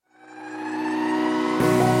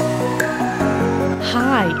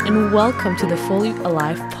Hi, and welcome to the Fully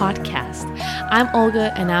Alive podcast. I'm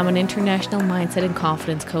Olga, and I'm an international mindset and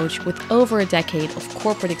confidence coach with over a decade of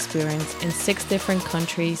corporate experience in 6 different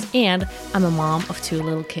countries, and I'm a mom of 2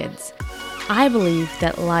 little kids. I believe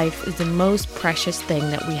that life is the most precious thing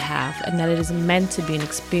that we have, and that it is meant to be an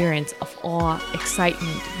experience of awe,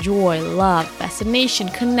 excitement, joy, love, fascination,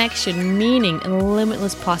 connection, meaning, and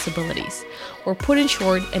limitless possibilities. Or put in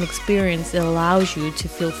short, an experience that allows you to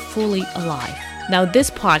feel fully alive. Now, this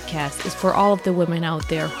podcast is for all of the women out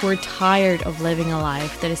there who are tired of living a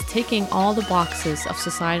life that is ticking all the boxes of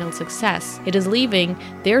societal success. It is leaving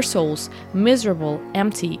their souls miserable,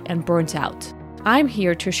 empty, and burnt out. I'm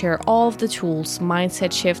here to share all of the tools,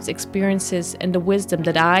 mindset shifts, experiences, and the wisdom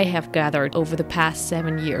that I have gathered over the past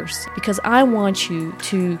 7 years. Because I want you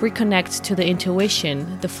to reconnect to the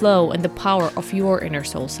intuition, the flow, and the power of your inner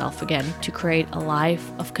soul self again to create a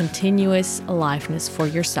life of continuous aliveness for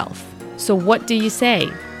yourself. So what do you say?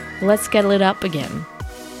 Let's get lit up again.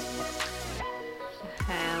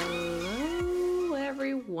 Hello,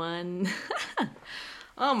 everyone.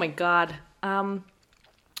 Oh my God.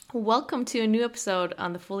 Welcome to a new episode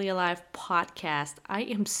on the Fully Alive podcast. I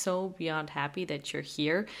am so beyond happy that you're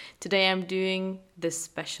here. Today I'm doing this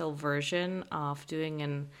special version of doing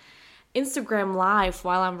an Instagram live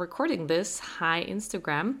while I'm recording this. Hi,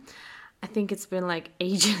 Instagram. I think it's been like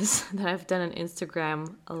ages that I've done an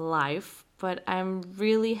Instagram live, but I'm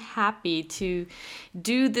really happy to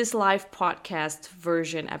do this live podcast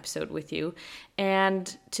version episode with you.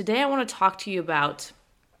 And today I want to talk to you about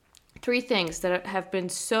 3 things that have been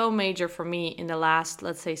so major for me in the last,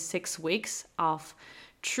 let's say, 6 weeks of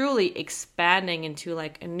truly expanding into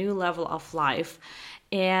like a new level of life.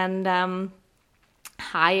 And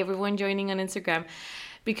hi, everyone joining on Instagram.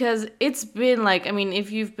 Because it's been like, I mean,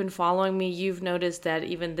 if you've been following me, you've noticed that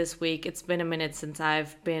even this week, it's been a minute since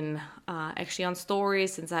I've been actually on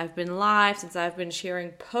stories, since I've been live, since I've been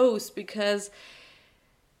sharing posts. Because,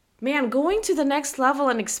 man, going to the next level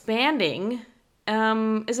and expanding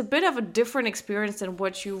is a bit of a different experience than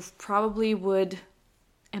what you probably would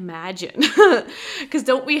imagine. Because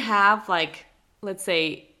don't we have, like, let's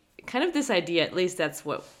say, kind of this idea, at least that's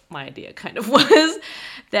what my idea kind of was,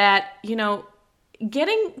 that, you know,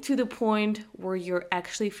 getting to the point where you're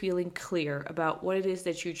actually feeling clear about what it is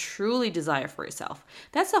that you truly desire for yourself.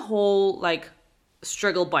 That's a whole, like,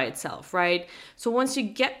 struggle by itself, right? So once you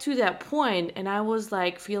get to that point, and I was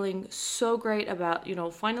like feeling so great about, you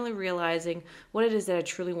know, finally realizing what it is that I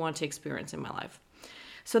truly want to experience in my life.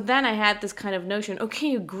 So then I had this kind of notion,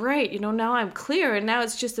 okay, great, you know, now I'm clear, and now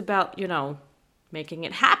it's just about, you know, making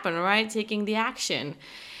it happen, right? Taking the action.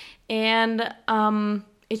 And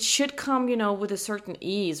it should come, you know, with a certain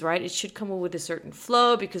ease, right? It should come with a certain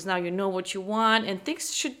flow because now you know what you want, and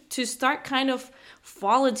things should to start kind of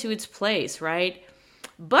fall into its place, right?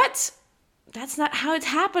 But that's not how it's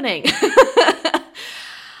happening.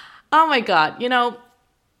 Oh my God. You know,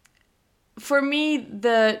 for me,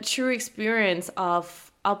 the true experience of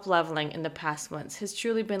up-leveling in the past months has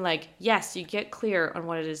truly been like, yes, you get clear on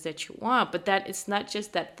what it is that you want, but that it's not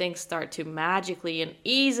just that things start to magically and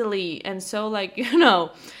easily and so, like, you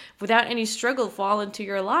know, without any struggle fall into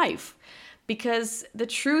your life. Because the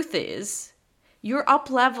truth is, you're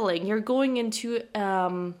up-leveling, you're going into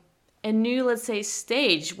a new, let's say,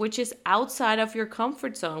 stage, which is outside of your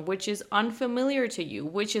comfort zone, which is unfamiliar to you,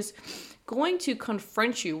 which is going to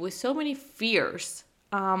confront you with so many fears,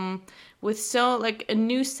 with so, like, a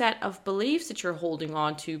new set of beliefs that you're holding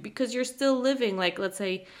on to because you're still living, like, let's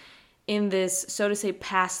say, in this, so to say,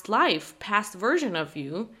 past life, past version of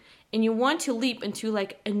you, and you want to leap into,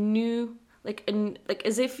 like, a new, like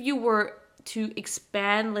as if you were to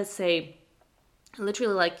expand, let's say,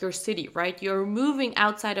 literally like your city, right? You're moving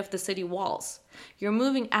outside of the city walls. You're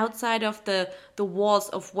moving outside of the walls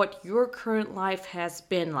of what your current life has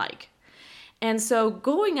been like. And so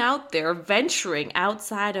going out there, venturing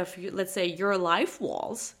outside of, let's say, your life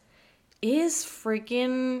walls is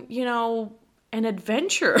freaking, you know, an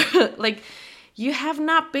adventure. Like, you have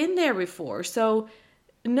not been there before. So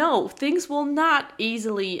no, things will not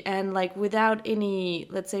easily and, like, without any,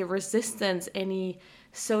 let's say, resistance, any,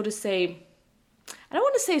 so to say, I don't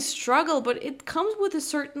want to say struggle, but it comes with a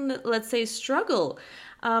certain, let's say, struggle,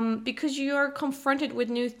 because you are confronted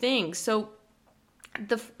with new things. So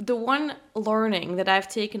the one learning that I've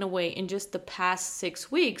taken away in just the past 6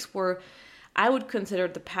 weeks, where I would consider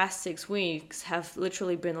the past 6 weeks have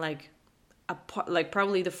literally been like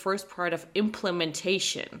probably the first part of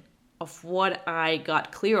implementation of what I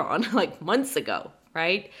got clear on like months ago,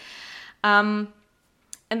 right? And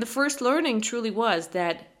the first learning truly was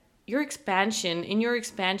that in your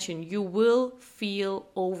expansion, you will feel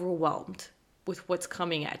overwhelmed. with what's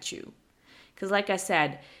coming at you. Because like I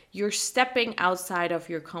said, you're stepping outside of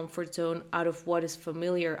your comfort zone, out of what is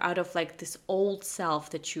familiar, out of like this old self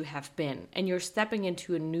that you have been, and you're stepping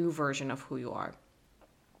into a new version of who you are.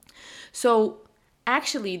 So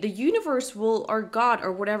actually, the universe will, or God,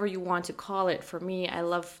 or whatever you want to call it, for me, I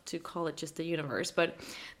love to call it just the universe, but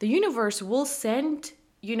the universe will send,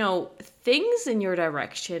 things in your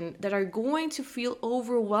direction that are going to feel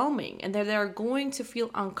overwhelming and that are going to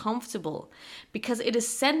feel uncomfortable, because it is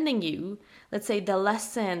sending you, let's say, the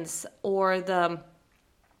lessons or the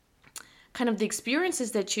kind of the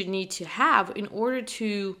experiences that you need to have in order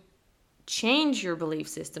to change your belief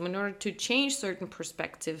system, in order to change certain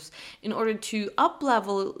perspectives, in order to up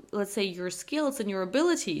level, let's say, your skills and your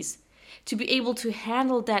abilities to be able to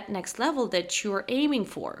handle that next level that you're aiming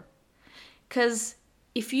for. Because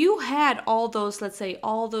if you had all those, let's say,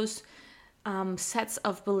 all those sets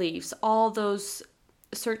of beliefs, all those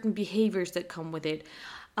certain behaviors that come with it,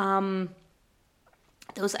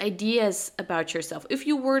 those ideas about yourself, if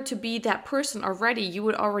you were to be that person already, you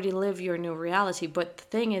would already live your new reality. But the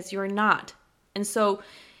thing is, you're not. And so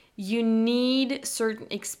you need certain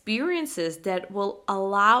experiences that will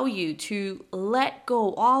allow you to let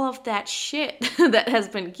go all of that shit that has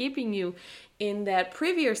been keeping you in that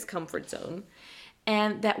previous comfort zone,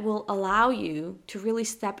 and that will allow you to really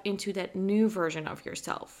step into that new version of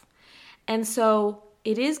yourself. And so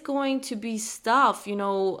it is going to be stuff,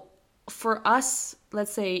 for us,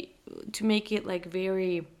 let's say, to make it like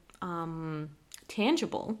very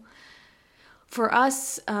tangible. For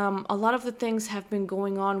us, a lot of the things have been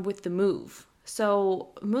going on with the move. So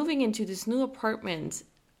moving into this new apartment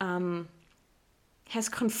has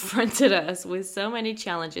confronted us with so many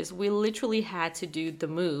challenges. We literally had to do the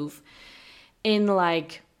move in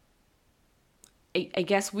like, I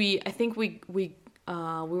think we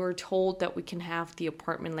were told that we can have the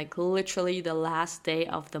apartment like literally the last day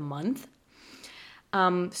of the month.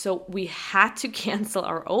 So we had to cancel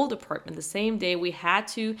our old apartment the same day.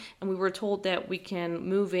 And we were told that we can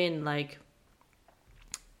move in like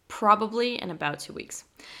probably in about 2 weeks.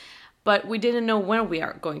 But we didn't know when we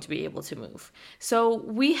are going to be able to move. So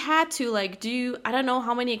we had to like do, I don't know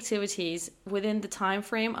how many activities within the time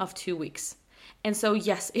frame of 2 weeks. And so,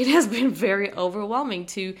 yes, it has been very overwhelming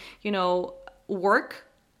to, work,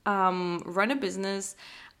 run a business,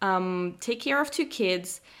 take care of 2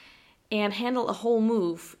 kids, and handle a whole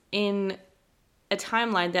move in a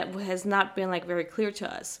timeline that has not been like very clear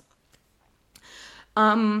to us.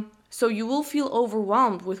 So you will feel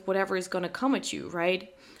overwhelmed with whatever is going to come at you,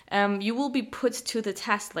 right? You will be put to the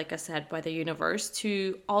test, like I said, by the universe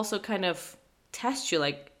to also kind of test you.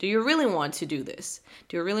 Like, do you really want to do this?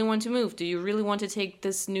 Do you really want to move? Do you really want to take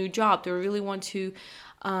this new job? Do you really want to,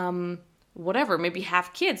 whatever, maybe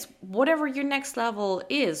have kids? Whatever your next level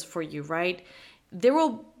is for you, right? There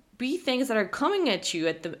will be things that are coming at you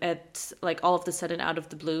at like all of the sudden out of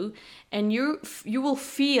the blue, and you will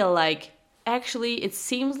feel like, actually, it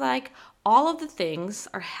seems like all of the things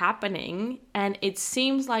are happening, and it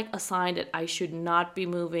seems like a sign that I should not be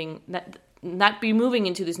moving, not be moving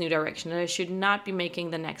into this new direction, that I should not be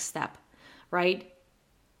making the next step, right?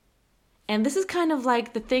 And this is kind of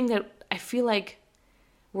like the thing that I feel like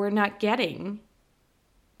we're not getting,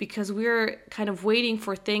 because we're kind of waiting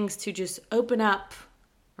for things to just open up,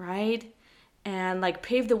 right? And like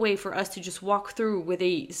pave the way for us to just walk through with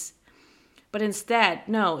ease. But instead,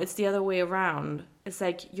 no, it's the other way around. It's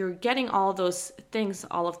like you're getting all those things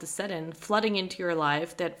all of a sudden flooding into your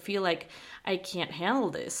life that feel like, I can't handle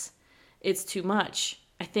this. It's too much.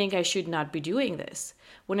 I think I should not be doing this.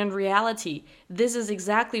 When in reality, this is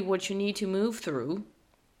exactly what you need to move through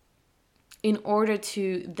in order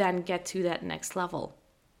to then get to that next level.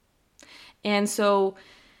 And so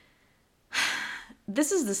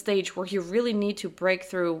this is the stage where you really need to break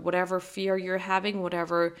through whatever fear you're having,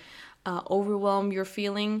 whatever overwhelm you're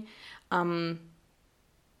feeling. And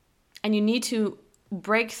you need to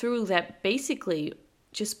break through that, basically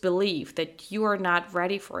just believe that you are not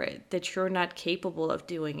ready for it, that you're not capable of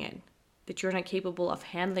doing it, that you're not capable of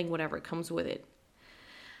handling whatever comes with it.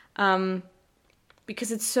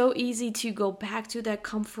 Because it's so easy to go back to that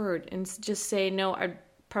comfort and just say, no, I'd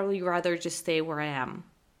probably rather just stay where I am.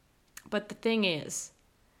 But the thing is,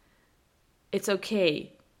 it's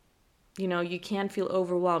okay. You can feel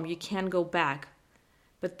overwhelmed. You can go back.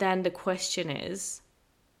 But then the question is,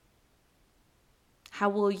 how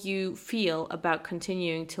will you feel about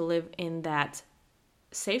continuing to live in that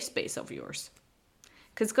safe space of yours?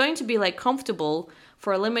 Because it's going to be like comfortable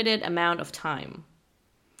for a limited amount of time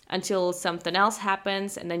until something else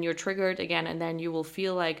happens, and then you're triggered again, and then you will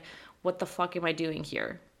feel like, what the fuck am I doing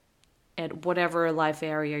here? at whatever life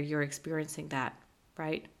area you're experiencing that,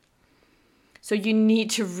 right? So you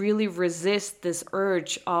need to really resist this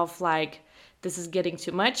urge of like, this is getting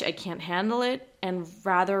too much, I can't handle it, and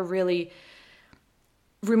rather really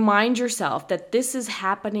remind yourself that this is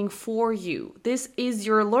happening for you. This is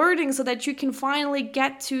your learning so that you can finally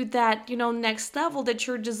get to that, next level that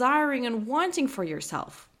you're desiring and wanting for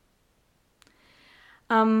yourself.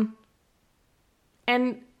 And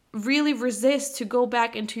really resist to go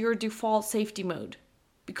back into your default safety mode.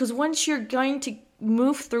 Because once you're going to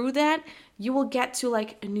move through that, you will get to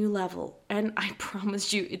like a new level. And I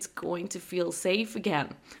promise you, it's going to feel safe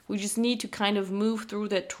again. We just need to kind of move through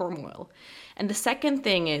that turmoil. And the second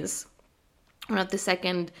thing is, one of the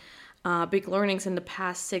second big learnings in the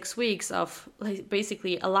past 6 weeks of like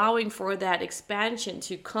basically allowing for that expansion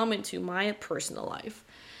to come into my personal life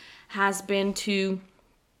has been to,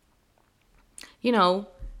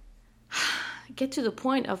 get to the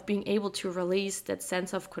point of being able to release that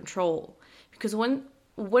sense of control. Because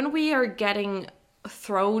when we are getting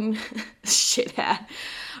thrown shit at,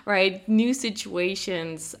 right, new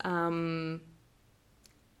situations, and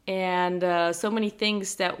so many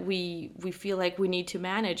things that we feel like we need to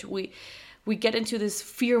manage, we get into this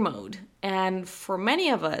fear mode. And for many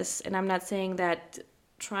of us, and I'm not saying that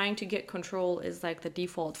trying to get control is like the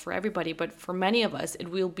default for everybody, but for many of us, it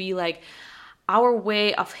will be like our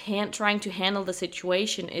way of trying to handle the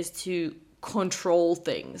situation is to control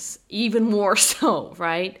things even more so,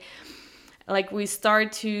 right? Like we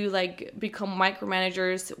start to like become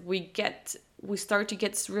micromanagers. We start to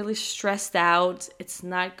get really stressed out. It's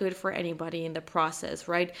not good for anybody in the process,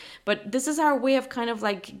 right? But this is our way of kind of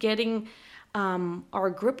like getting our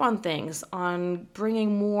grip on things, on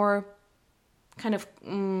bringing more kind of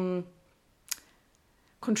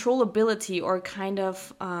controllability or kind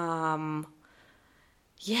of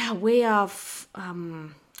way of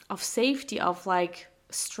safety, of like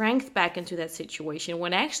strength back into that situation,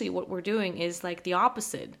 when actually what we're doing is like the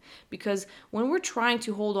opposite. Because when we're trying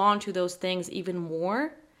to hold on to those things even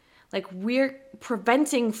more, like we're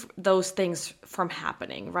preventing those things from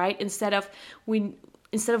happening, right? Instead of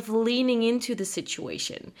leaning into the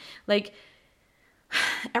situation. Like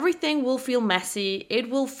everything will feel messy, it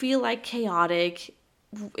will feel like chaotic.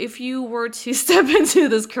 If you were to step into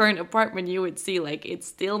this current apartment, you would see like it's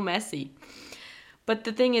still messy. But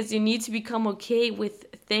the thing is, you need to become okay with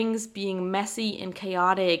things being messy and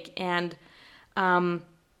chaotic and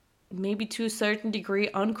maybe to a certain degree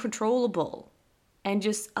uncontrollable, and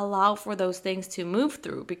just allow for those things to move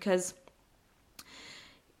through. Because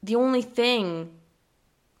the only thing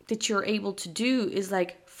that you're able to do is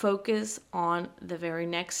like focus on the very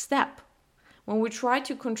next step. When we try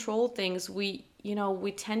to control things, we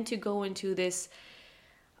tend to go into this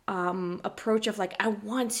approach of like, I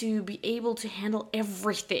want to be able to handle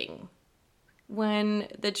everything. When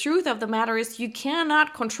the truth of the matter is you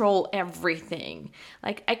cannot control everything.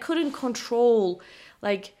 Like I couldn't control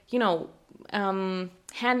like,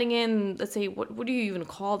 handing in, let's say, what do you even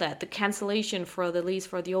call that? The cancellation for the lease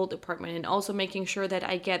for the old apartment, and also making sure that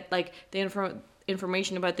I get like the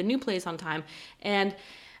information about the new place on time, and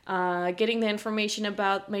getting the information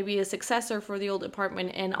about maybe a successor for the old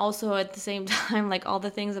apartment, and also at the same time like all the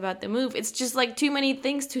things about the move. It's just like too many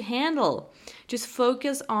things to handle. Just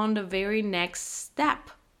focus on the very next step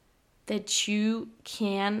that you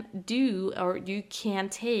can do or you can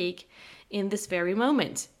take in this very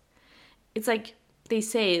moment. It's like they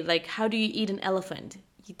say, like, how do you eat an elephant?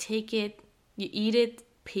 You take it, you eat it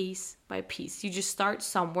piece by piece. You just start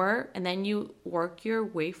somewhere and then you work your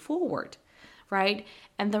way forward, right?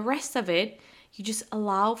 And the rest of it, you just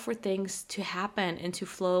allow for things to happen and to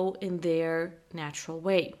flow in their natural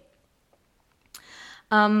way.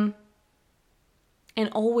 And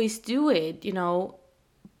always do it,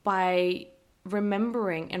 by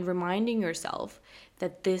remembering and reminding yourself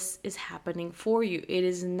that this is happening for you. It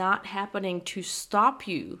is not happening to stop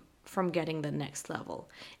you from getting the next level.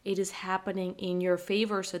 It is happening in your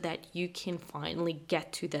favor so that you can finally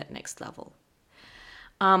get to that next level.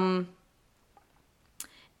 And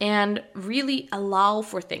really allow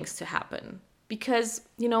for things to happen. Because,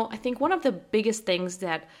 I think one of the biggest things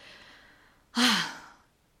that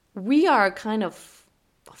we are kind of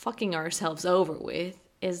fucking ourselves over with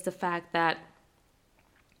is the fact that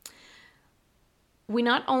we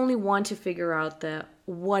not only want to figure out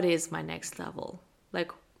what is my next level.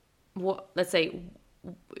 Like, let's say,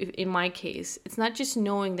 in my case, it's not just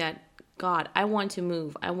knowing that, God, I want to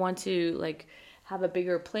move. I want to, like, have a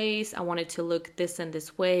bigger place. I want it to look this and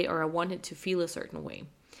this way, or I want it to feel a certain way.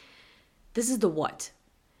 This is the what.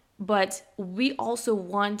 But we also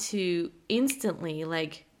want to instantly,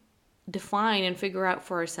 like, define and figure out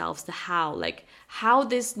for ourselves the how, like how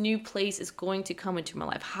this new place is going to come into my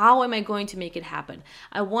life. How am I going to make it happen?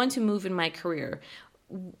 I want to move in my career.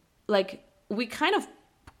 Like we kind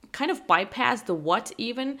of bypass the what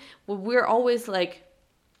even. We're always like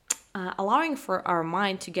allowing for our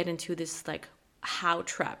mind to get into this like how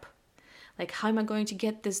trap. Like, how am I going to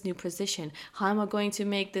get this new position? How am I going to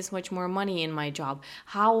make this much more money in my job?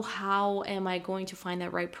 How am I going to find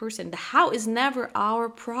that right person? The how is never our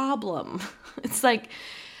problem. It's like,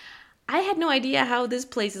 I had no idea how this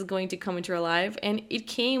place is going to come into our life, and it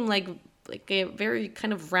came like a very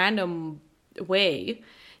kind of random way.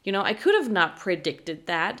 You know, I could have not predicted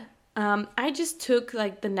that. I just took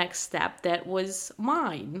like the next step that was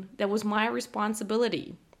mine, that was my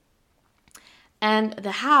responsibility. And the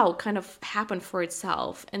how kind of happened for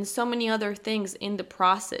itself, and so many other things in the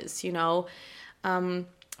process, you know.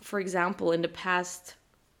 For example, in the past,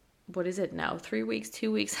 what is it now? 3 weeks,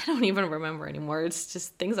 2 weeks? I don't even remember anymore. It's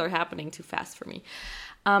just things are happening too fast for me.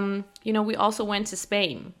 You know, we also went to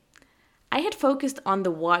Spain. I had focused on the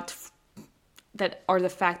what or the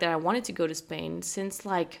fact that I wanted to go to Spain since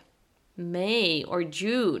like May or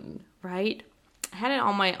June, right? I had it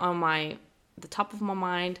on the top of my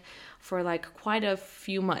mind for like quite a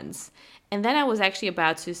few months. And then I was actually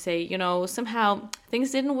about to say, you know, somehow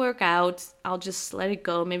things didn't work out. I'll just let it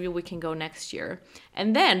go. Maybe we can go next year.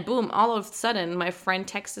 And then boom, all of a sudden my friend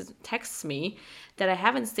texts me that I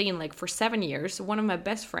haven't seen like for 7 years. One of my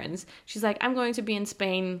best friends. She's like, I'm going to be in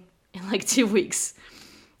Spain in like 2 weeks.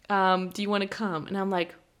 Do you want to come? And I'm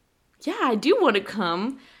like, yeah, I do want to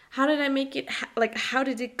come. How did I make it? Like, how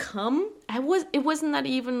did it come? It wasn't that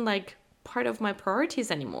even like part of my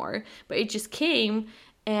priorities anymore, but it just came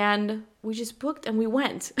and we just booked and we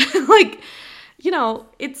went. Like, you know,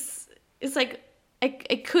 it's like I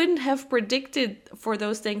couldn't have predicted for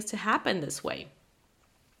those things to happen this way.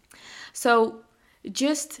 So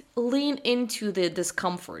just lean into the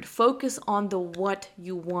discomfort, focus on the what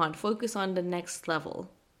you want, focus on the next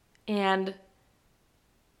level, and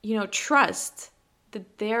you know, trust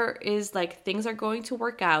that there is like things are going to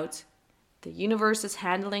work out. The universe is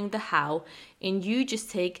handling the how, and you just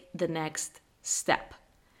take the next step.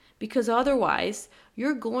 Because otherwise,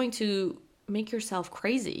 you're going to make yourself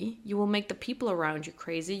crazy. You will make the people around you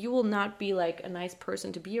crazy. You will not be like a nice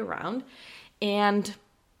person to be around. And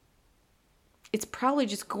it's probably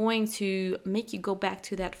just going to make you go back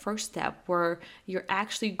to that first step where you're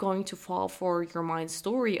actually going to fall for your mind's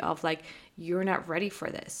story of like, you're not ready for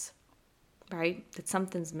this, right? That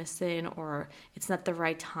something's missing or it's not the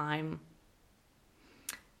right time.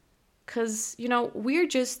 Because, you know,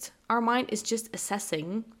 our mind is just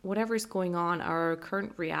assessing whatever is going on, our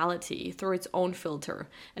current reality through its own filter.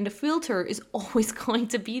 And the filter is always going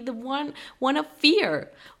to be the one of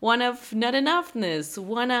fear, one of not enoughness,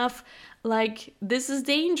 one of like, this is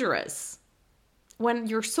dangerous. When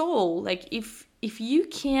your soul, like if you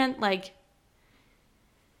can't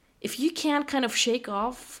kind of shake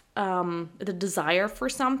off the desire for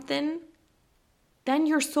something, then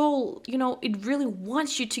your soul, you know, it really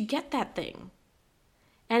wants you to get that thing.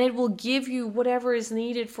 And it will give you whatever is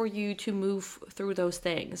needed for you to move through those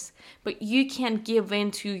things. But you can't give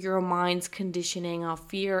in to your mind's conditioning of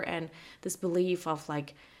fear and this belief of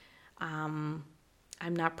like, I'm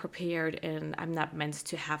not prepared and I'm not meant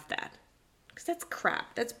to have that. Because that's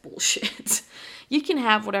crap. That's bullshit. You can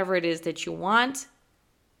have whatever it is that you want.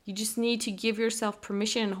 You just need to give yourself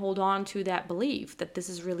permission and hold on to that belief that this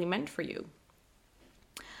is really meant for you.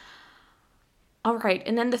 All right,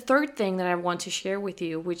 and then the third thing that I want to share with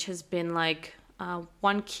you, which has been like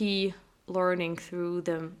one key learning through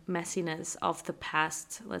the messiness of the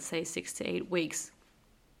past, let's say 6 to 8 weeks.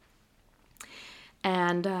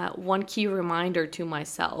 And one key reminder to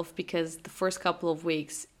myself, because the first couple of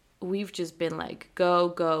weeks, we've just been like, go,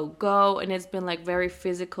 go, go. And it's been like very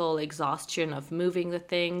physical exhaustion of moving the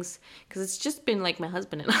things. Because it's just been like my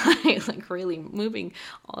husband and I, like really moving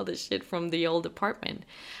all the shit from the old apartment.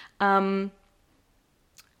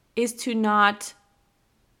 Is to not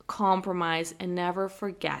compromise and never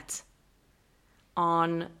forget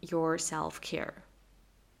on your self-care.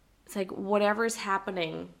 It's like whatever is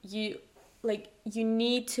happening, you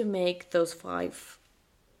need to make those 5.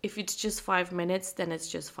 If it's just 5 minutes, then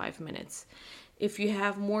it's just 5 minutes. If you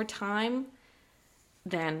have more time,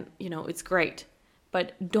 then, you know, it's great.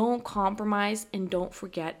 But don't compromise and don't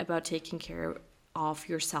forget about taking care of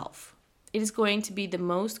yourself. It is going to be the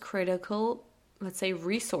most critical, let's say,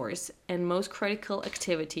 resource and most critical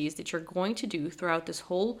activities that you're going to do throughout this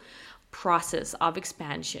whole process of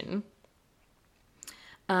expansion,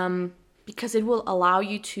 because it will allow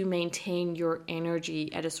you to maintain your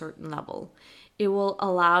energy at a certain level. it will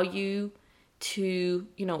allow you to,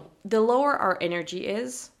 the lower our energy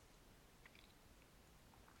is,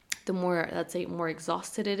 the more, let's say, more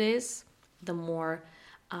exhausted it is, the more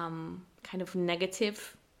kind of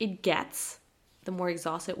negative it gets, the more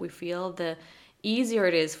exhausted we feel, the easier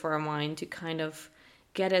it is for our mind to kind of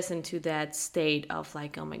get us into that state of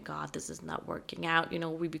like, oh my God, this is not working out.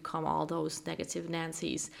 We become all those negative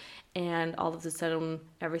Nancys, and all of a sudden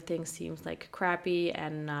everything seems like crappy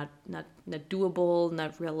and not doable,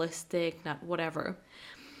 not realistic, not whatever.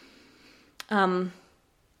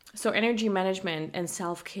 So energy management and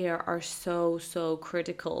self-care are so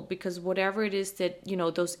critical, because whatever it is that,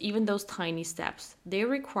 those tiny steps, they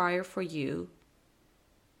require for you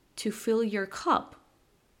to fill your cup.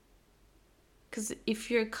 Because if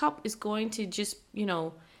your cup is going to just,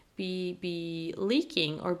 be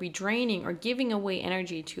leaking or be draining or giving away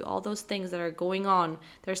energy to all those things that are going on,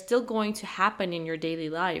 they're still going to happen in your daily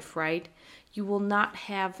life, right? You will not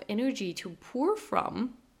have energy to pour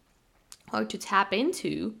from or to tap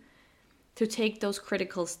into to take those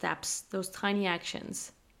critical steps, those tiny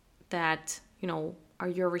actions that, are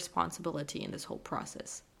your responsibility in this whole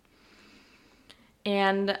process.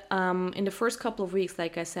 And in the first couple of weeks,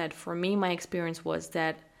 like I said, for me, my experience was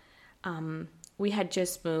that we had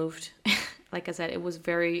just moved. Like I said, it was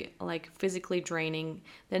very physically draining.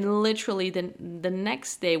 Then literally the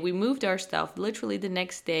next day, we moved our stuff. Literally the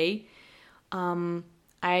next day,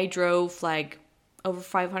 I drove over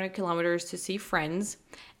 500 kilometers to see friends.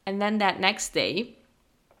 And then that next day,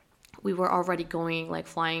 we were already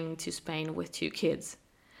flying to Spain with 2 kids.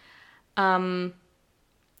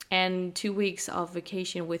 And 2 weeks of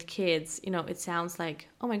vacation with kids, it sounds like,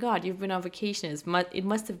 oh my God, you've been on vacation. It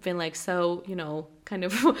must have been so, kind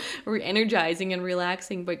of re-energizing and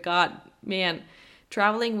relaxing. But God, man,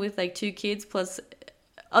 traveling with 2 kids plus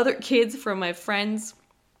other kids from my friends,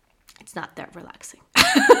 it's not that relaxing.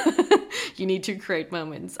 You need to create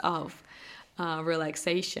moments of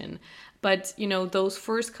relaxation. But, those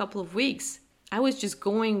first couple of weeks, I was just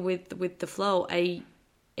going with the flow. I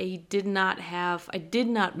did not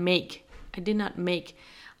make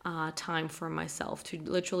time for myself to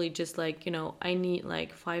literally just I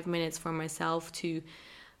need 5 minutes for myself to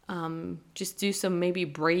just do some maybe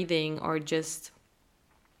breathing or just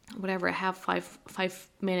whatever. Have five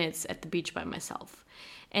minutes at the beach by myself,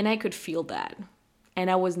 and I could feel that, and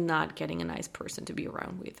I was not getting a nice person to be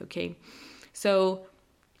around with. Okay, so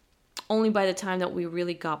only by the time that we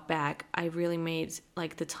really got back, I really made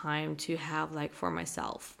the time to have for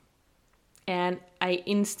myself. And I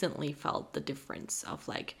instantly felt the difference of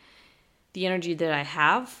the energy that I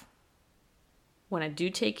have when I do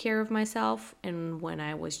take care of myself and when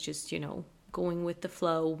I was just, going with the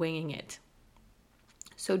flow, winging it.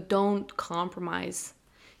 So don't compromise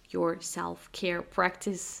your self-care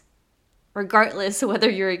practice, regardless of whether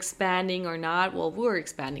you're expanding or not. Well, we're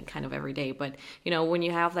expanding kind of every day, but when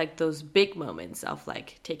you have those big moments of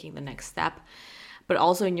taking the next step, but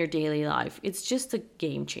also in your daily life, it's just a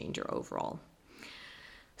game changer overall.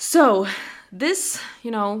 So this,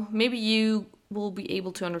 maybe you will be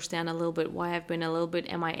able to understand a little bit why I've been a little bit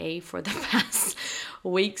MIA for the past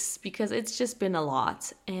weeks, because it's just been a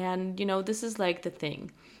lot. And, this is the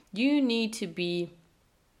thing. You need to be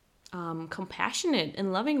compassionate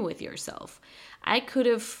and loving with yourself. I could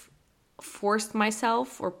have forced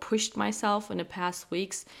myself or pushed myself in the past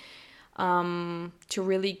weeks to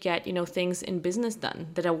really get things in business done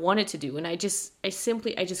that I wanted to do, and I just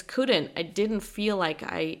couldn't. I didn't feel like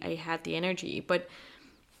I had the energy. But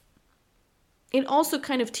it also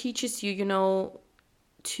kind of teaches you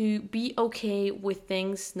to be okay with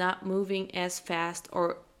things not moving as fast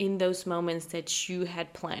or in those moments that you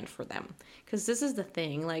had planned for them. Because this is the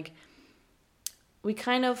thing, we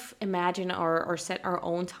kind of imagine or set our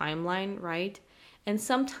own timeline, right? And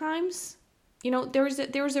sometimes,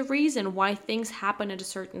 there's a reason why things happen at a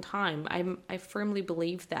certain time. I firmly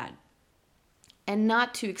believe that. And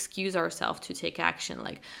not to excuse ourselves to take action,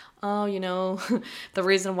 the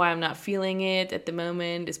reason why I'm not feeling it at the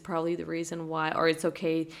moment is probably the reason why, or it's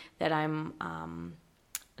okay that I'm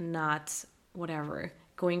not, whatever,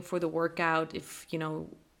 going for the workout if,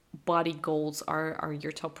 body goals are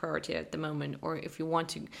your top priority at the moment, or if you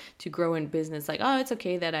want to grow in business, it's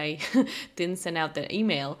okay that I didn't send out the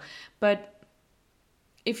email. But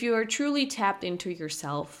if you are truly tapped into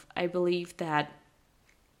yourself, I believe that,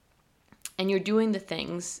 and you're doing the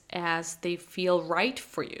things as they feel right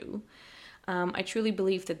for you, I truly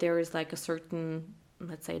believe that there is a certain,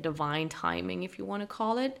 let's say, divine timing, if you want to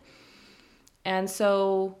call it. And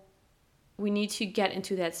so we need to get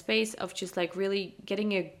into that space of just really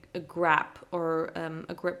getting a grip or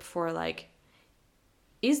a grip for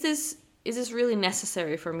is this is this really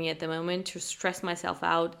necessary for me at the moment to stress myself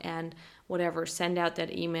out and whatever, send out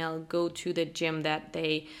that email, go to the gym that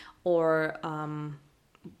day, or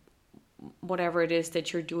whatever it is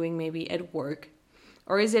that you're doing maybe at work?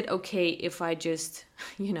 Or is it okay if I just,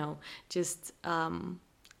 just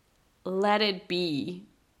let it be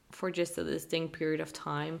for just a distinct period of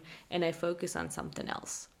time and I focus on something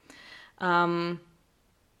else?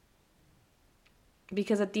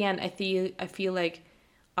 Because at the end, I feel like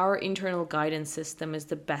our internal guidance system is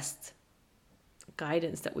the best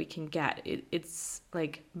guidance that we can get. It's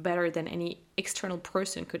like better than any external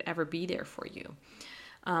person could ever be there for you.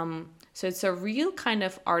 So it's a real kind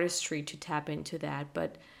of artistry to tap into that.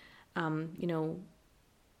 But,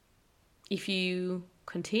 if you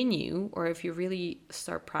continue, or if you really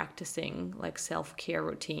start practicing like self-care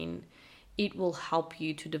routine, it will help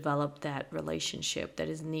you to develop that relationship that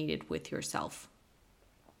is needed with yourself,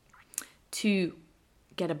 to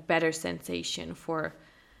get a better sensation for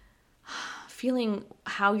feeling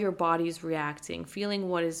how your body is reacting, feeling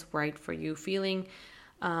what is right for you, feeling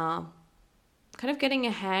kind of getting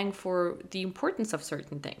a hang for the importance of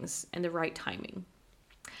certain things and the right timing.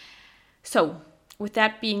 So, with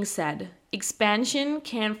that being said, expansion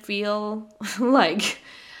can feel like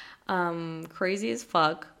crazy as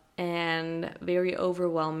fuck and very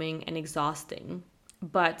overwhelming and exhausting.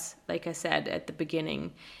 But like I said at the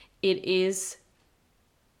beginning, it is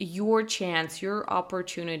your chance, your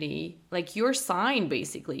opportunity, like your sign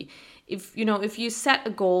basically. If you set a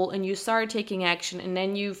goal and you start taking action and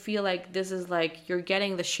then you feel like this is like you're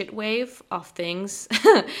getting the shit wave of things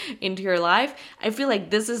into your life, I feel like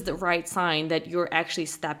this is the right sign that you're actually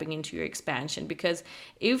stepping into your expansion. Because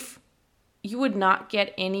if you would not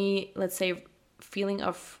get any, let's say, feeling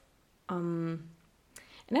of and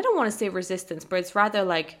I don't want to say resistance, but it's rather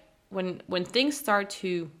like when things start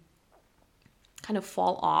to kind of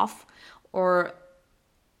fall off, or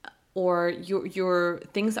your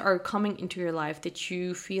things are coming into your life that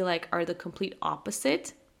you feel like are the complete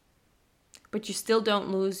opposite, but you still don't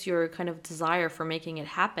lose your kind of desire for making it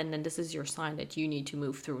happen, then this is your sign that you need to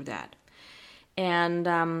move through that.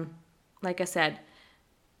 And like I said,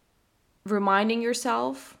 reminding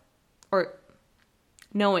yourself, or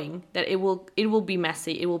knowing that it will be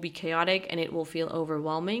messy, it will be chaotic, and it will feel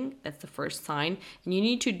overwhelming. That's the first sign. And you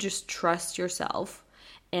need to just trust yourself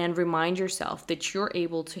and remind yourself that you're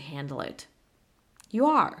able to handle it. You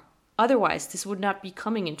are. Otherwise, this would not be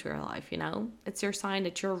coming into your life, It's your sign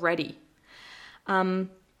that you're ready.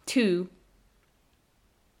 2,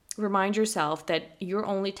 remind yourself that your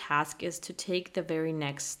only task is to take the very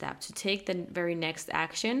next step, to take the very next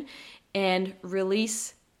action, and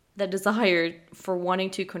release the desire for wanting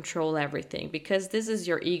to control everything, because this is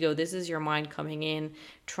your ego, this is your mind coming in,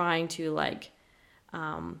 trying to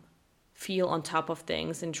feel on top of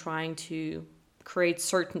things and trying to create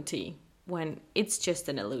certainty when it's just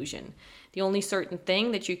an illusion. The only certain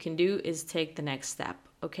thing that you can do is take the next step,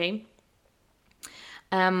 okay?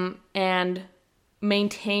 And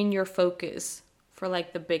maintain your focus for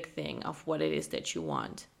like the big thing of what it is that you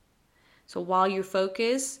want. So while your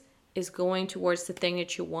focus is going towards the thing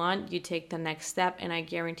that you want, you take the next step, and I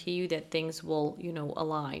guarantee you that things will,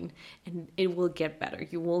 align and it will get better.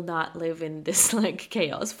 You will not live in this like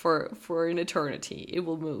chaos for an eternity. It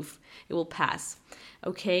will move. It will pass.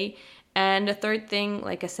 Okay? And the third thing,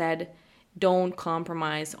 like I said, don't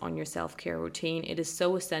compromise on your self-care routine. It is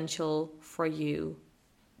so essential for you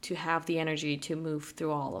to have the energy to move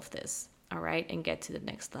through all of this. All right? And get to the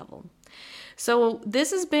next level. So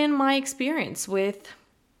this has been my experience with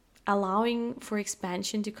allowing for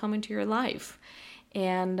expansion to come into your life.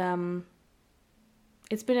 And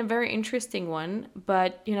it's been a very interesting one,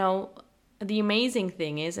 but the amazing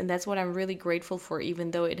thing is, and that's what I'm really grateful for,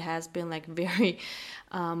 even though it has been like very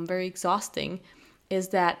very exhausting, is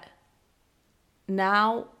that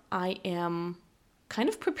now I am kind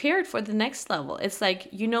of prepared for the next level. It's like,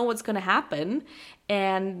 what's going to happen,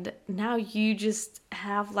 and now you just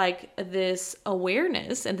have like this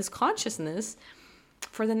awareness and this consciousness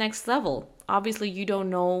for the next level. Obviously, you don't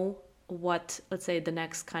know what, let's say, the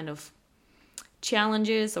next kind of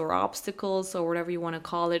challenges or obstacles or whatever you want to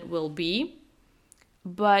call it will be.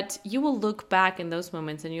 But you will look back in those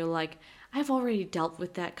moments and you're like, I've already dealt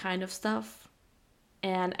with that kind of stuff.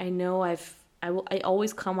 And I know I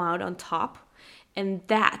always come out on top. And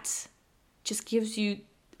that just gives you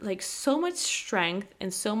like so much strength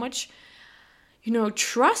and so much,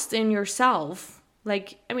 trust in yourself.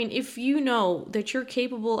 Like, I mean, if you know that you're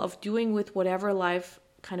capable of doing with whatever life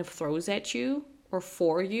kind of throws at you or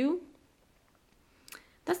for you,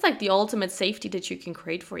 that's like the ultimate safety that you can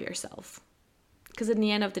create for yourself. Because in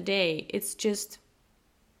the end of the day, it's just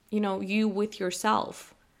you with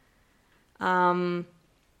yourself. And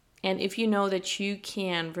if you know that you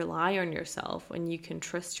can rely on yourself and you can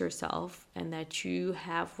trust yourself and that you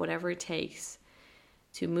have whatever it takes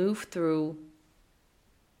to move through,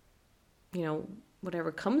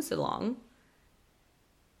 whatever comes along,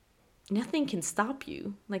 nothing can stop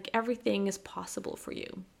you. Like, everything is possible for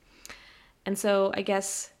you. And so I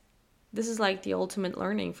guess this is like the ultimate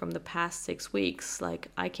learning from the past 6 weeks. Like,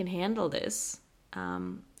 I can handle this,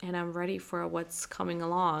 and I'm ready for what's coming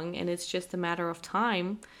along. And it's just a matter of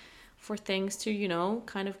time for things to,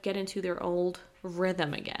 kind of get into their old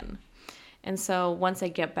rhythm again. And so once I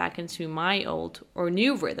get back into my old or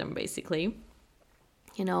new rhythm, basically,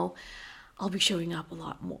 I'll be showing up a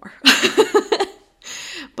lot more.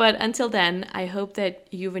 But until then, I hope that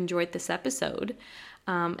you've enjoyed this episode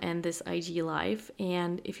and this IG Live.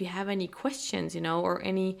 And if you have any questions, or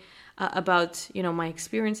any about, my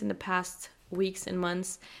experience in the past weeks and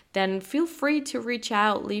months, then feel free to reach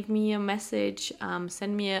out, leave me a message,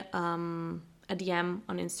 send me a DM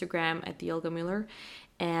on Instagram at the Olga Müller,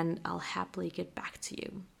 and I'll happily get back to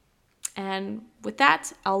you. And with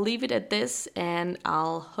that, I'll leave it at this, and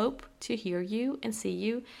I'll hope to hear you and see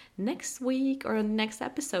you next week or next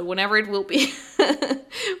episode, whenever it will be.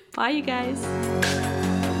 Bye, you guys.